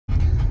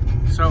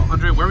So,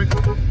 Andre, where are we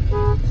going?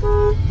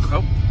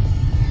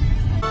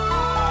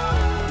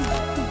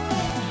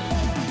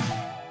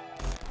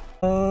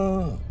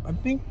 Oh. I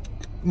think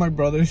my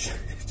brother's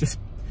just...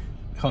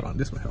 Hold on,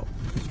 this will help.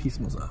 He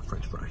smells a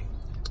French fry.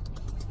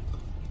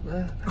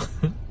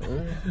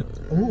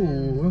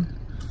 Ooh.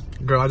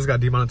 Girl, I just got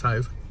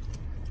demonetized.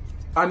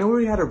 I know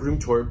we had a room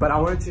tour, but I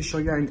wanted to show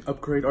you an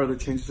upgrade or the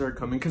changes that are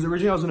coming. Because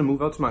originally I was going to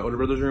move out to my older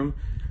brother's room,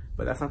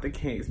 but that's not the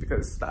case because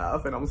of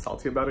stuff, and I'm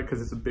salty about it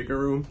because it's a bigger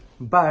room.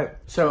 But,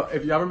 so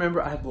if y'all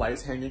remember, I had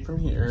lights hanging from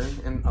here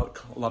and a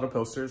lot of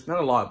posters. Not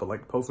a lot, but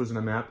like posters and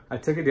a map. I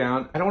took it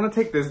down. I don't want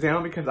to take this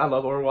down because I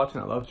love Overwatch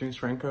and I love James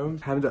Franco.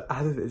 I have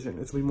a vision.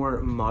 It's way more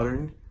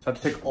modern. So I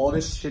have to take all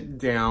this shit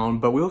down,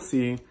 but we'll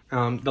see.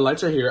 The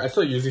lights are here. I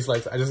still use these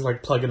lights. I just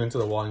like plug it into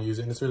the wall and use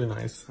it, and it's really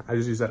nice. I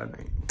just use that at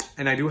night.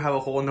 And I do have a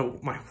hole in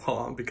my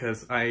wall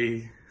because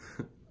I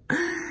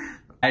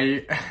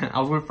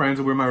was with friends,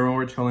 we were in my room, we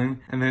were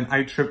chilling, and then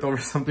I tripped over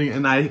something,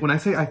 and when I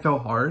say I fell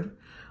hard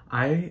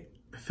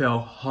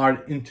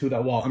into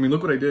that wall. I mean,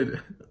 look what I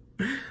did.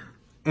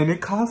 And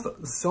it cost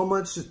so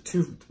much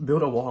to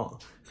build a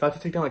wall. So I had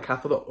to take down like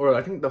half of or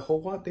I think the whole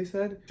wall, they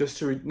said, just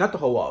to, not the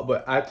whole wall,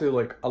 but I had to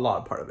like a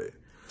lot part of it.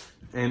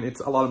 And it's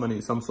a lot of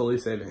money, so I'm slowly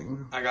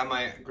saving. I got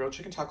my grilled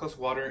chicken tacos,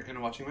 water,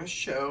 and watching my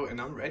show, and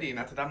I'm ready. And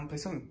after that, I'm gonna play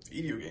some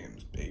video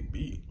games,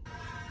 baby.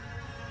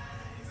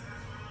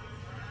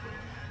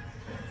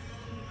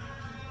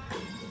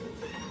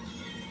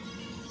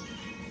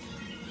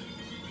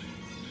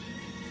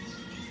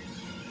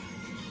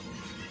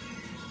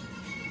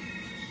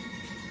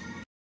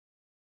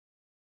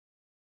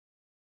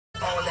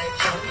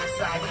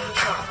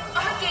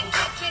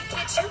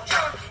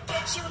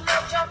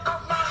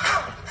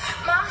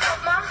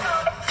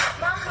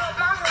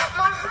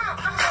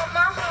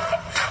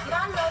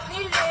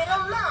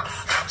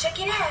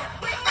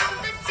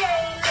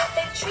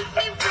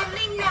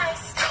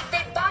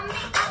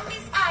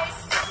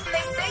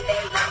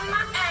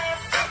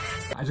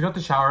 I just got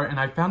the shower and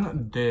I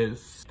found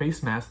this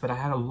face mask that I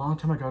had a long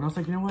time ago, and I was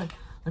like, you know what?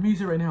 Let me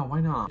use it right now. Why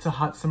not? It's a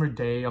hot summer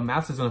day. A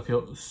mask is gonna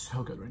feel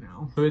so good right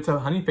now. So it's a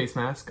honey face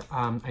mask.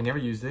 I never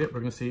used it. We're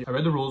gonna see. I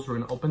read the rules. We're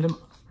gonna open them.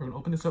 We're gonna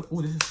open this up.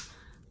 Ooh, this is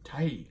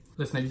tight.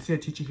 Listen, I did see a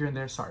chichi here and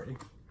there. Sorry.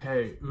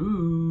 Hey,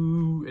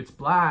 ooh, it's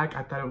black.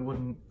 I thought it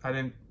wouldn't. I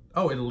didn't.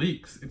 Oh, it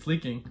leaks. It's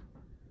leaking.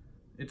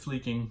 It's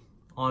leaking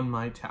on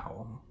my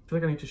towel. I feel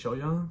like I need to show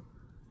y'all.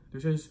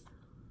 This is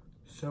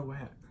so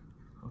wet.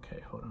 Okay,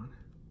 hold on.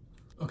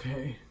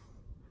 Okay.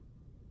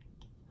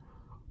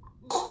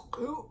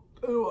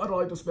 Ooh, I don't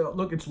like the smell.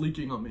 Look, it's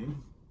leaking on me.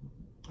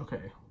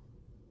 Okay.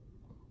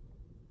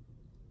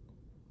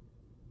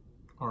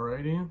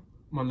 Alrighty.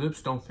 My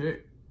lips don't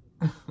fit.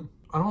 I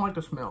don't like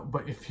the smell,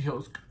 but it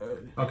feels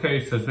good.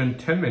 Okay, so it's been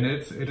 10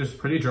 minutes. It is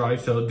pretty dry.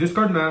 So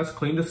discard mask,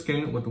 clean the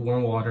skin with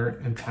warm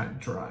water, and pat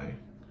dry.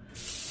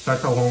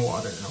 Start the warm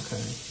water,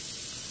 okay.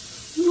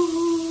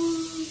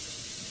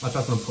 I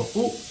thought gonna put,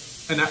 ooh,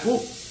 and I, ooh.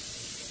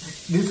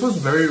 This was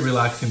very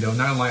relaxing though,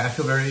 not gonna lie. I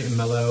feel very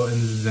mellow and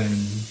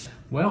zen.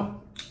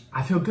 Well,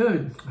 I feel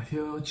good. I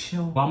feel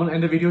chill. Well, I'm gonna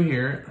end the video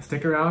here.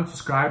 Stick around,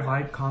 subscribe,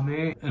 like,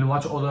 comment, and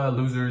watch all the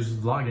losers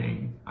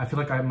vlogging. I feel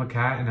like I'm a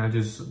cat and I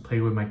just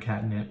played with my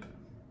catnip.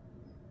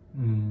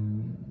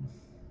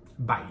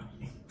 Bye.